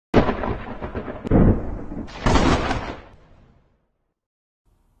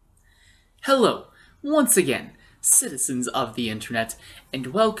Hello, once again, citizens of the internet,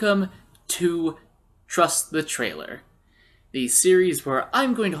 and welcome to Trust the Trailer, the series where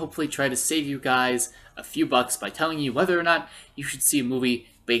I'm going to hopefully try to save you guys a few bucks by telling you whether or not you should see a movie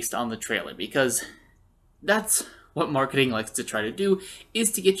based on the trailer, because that's what marketing likes to try to do,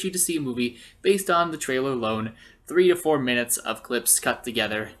 is to get you to see a movie based on the trailer alone, 3 to 4 minutes of clips cut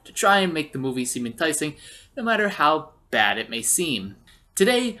together to try and make the movie seem enticing, no matter how bad it may seem.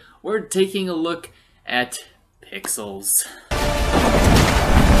 Today, we're taking a look at Pixels.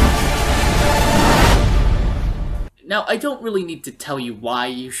 Now, I don't really need to tell you why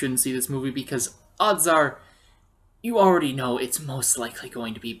you shouldn't see this movie, because odds are you already know it's most likely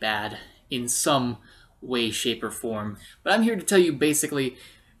going to be bad in some way, shape, or form. But I'm here to tell you basically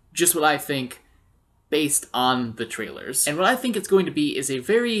just what I think based on the trailers. And what I think it's going to be is a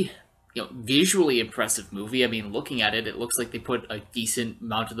very visually impressive movie. I mean, looking at it, it looks like they put a decent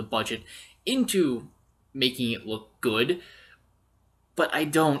amount of the budget into making it look good, but I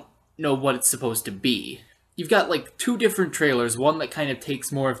don't know what it's supposed to be. You've got like two different trailers, one that kind of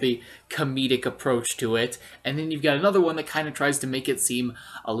takes more of the comedic approach to it, and then you've got another one that kind of tries to make it seem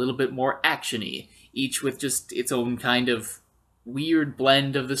a little bit more action-y, each with just its own kind of weird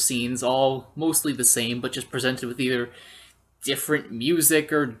blend of the scenes, all mostly the same, but just presented with either different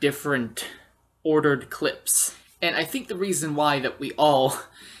music or different ordered clips. And I think the reason why that we all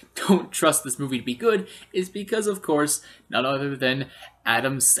don't trust this movie to be good is because, of course, none other than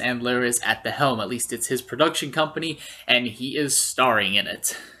Adam Sandler is at the helm. At least it's his production company, and he is starring in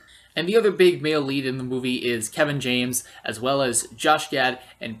it. And the other big male lead in the movie is Kevin James, as well as Josh Gad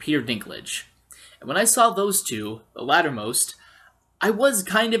and Peter Dinklage. And when I saw those two, the lattermost, I was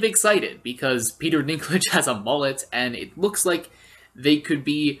kind of excited, because Peter Dinklage has a mullet, and it looks like they could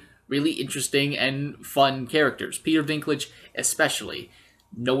be really interesting and fun characters. Peter Dinklage especially,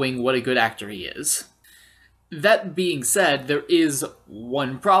 knowing what a good actor he is. That being said, there is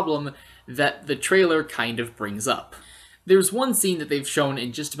one problem that the trailer kind of brings up. There's one scene that they've shown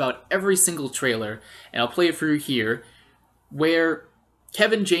in just about every single trailer, and I'll play it for you here, where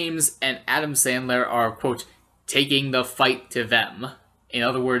Kevin James and Adam Sandler are, quote, taking the fight to them. In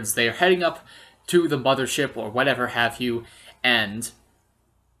other words, they're heading up to the mothership or whatever have you, and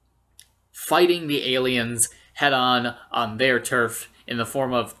fighting the aliens head-on their turf in the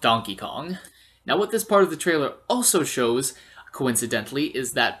form of Donkey Kong. Now, what this part of the trailer also shows, coincidentally,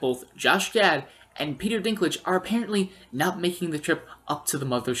 is that both Josh Gad and Peter Dinklage are apparently not making the trip up to the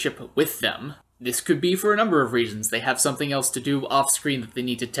mothership with them. This could be for a number of reasons. They have something else to do off-screen that they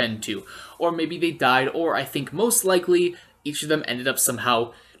need to tend to. Or maybe they died, or I think most likely, each of them ended up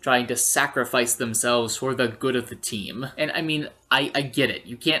somehow trying to sacrifice themselves for the good of the team. And I mean, I get it.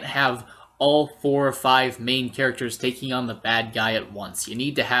 You can't have all 4 or 5 main characters taking on the bad guy at once. You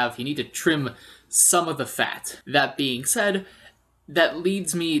need to trim some of the fat. That being said, that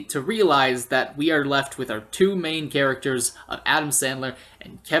leads me to realize that we are left with our 2 main characters of Adam Sandler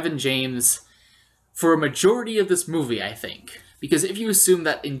and Kevin James for a majority of this movie, I think. Because if you assume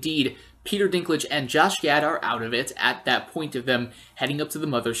that indeed Peter Dinklage and Josh Gad are out of it at that point of them heading up to the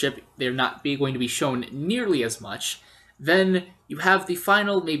mothership, they're not going to be shown nearly as much, then you have the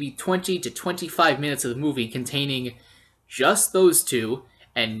final maybe 20 to 25 minutes of the movie containing just those two,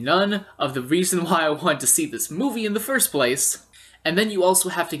 and none of the reason why I wanted to see this movie in the first place. And then you also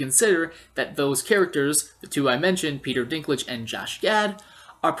have to consider that those characters, the 2 I mentioned, Peter Dinklage and Josh Gad,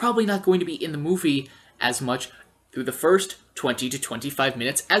 are probably not going to be in the movie as much through the first 20 to 25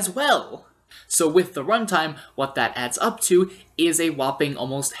 minutes as well. So with the runtime, what that adds up to is a whopping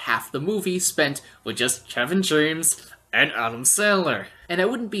almost half the movie spent with just Kevin James and Adam Sandler. And I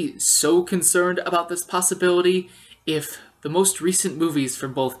wouldn't be so concerned about this possibility if the most recent movies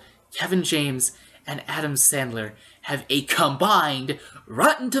from both Kevin James and Adam Sandler have a combined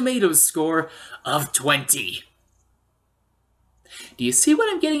Rotten Tomatoes score of 20. Do you see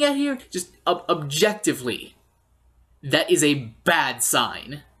what I'm getting at here? Just objectively, that is a bad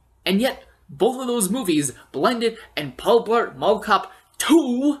sign. And yet, both of those movies, Blended and Paul Blart Mall Cop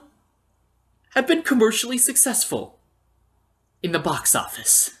 2, have been commercially successful in the box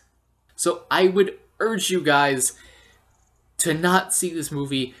office. So I would urge you guys to not see this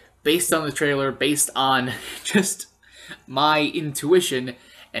movie based on the trailer, based on just my intuition,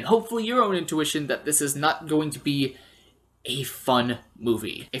 and hopefully your own intuition, that this is not going to be a fun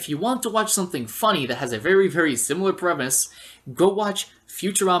movie. If you want to watch something funny that has a very, very similar premise, go watch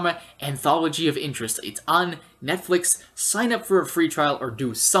Futurama Anthology of Interest. It's on Netflix. Sign up for a free trial or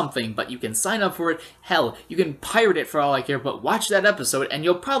do something, but you can sign up for it. Hell, you can pirate it for all I care, but watch that episode and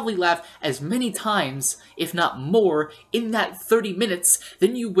you'll probably laugh as many times, if not more, in that 30 minutes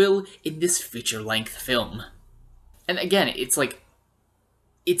than you will in this feature-length film. And again, it's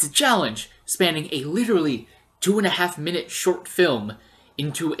a challenge spanning a literally 2.5-minute short film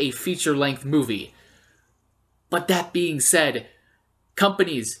into a feature-length movie. But that being said,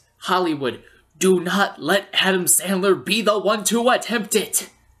 companies, Hollywood, do not let Adam Sandler be the one to attempt it!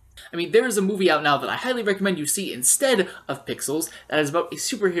 I mean, there is a movie out now that I highly recommend you see instead of Pixels that is about a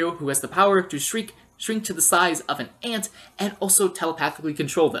superhero who has the power to shrink to the size of an ant and also telepathically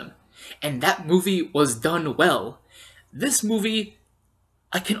control them. And that movie was done well. This movie,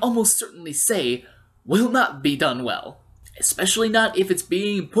 I can almost certainly say, will not be done well. Especially not if it's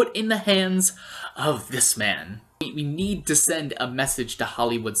being put in the hands of this man. We need to send a message to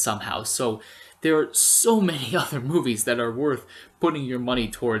Hollywood somehow, so there are so many other movies that are worth putting your money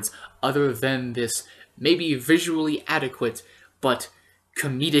towards other than this maybe visually adequate, but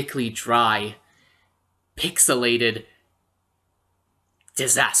comedically dry, pixelated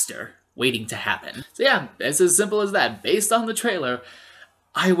disaster waiting to happen. So yeah, it's as simple as that. Based on the trailer,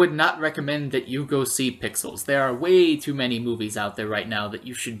 I would not recommend that you go see Pixels. There are way too many movies out there right now that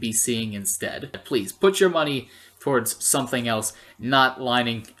you should be seeing instead. Please, put your money towards something else, not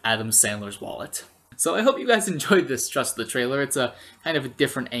lining Adam Sandler's wallet. So I hope you guys enjoyed this Trust the Trailer. It's a kind of a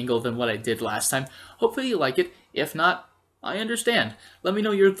different angle than what I did last time. Hopefully you like it. If not, I understand. Let me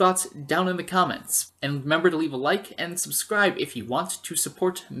know your thoughts down in the comments. And remember to leave a like and subscribe if you want to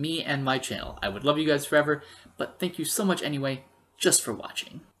support me and my channel. I would love you guys forever, but thank you so much anyway, just for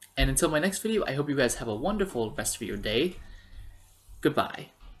watching. And until my next video, I hope you guys have a wonderful rest of your day. Goodbye.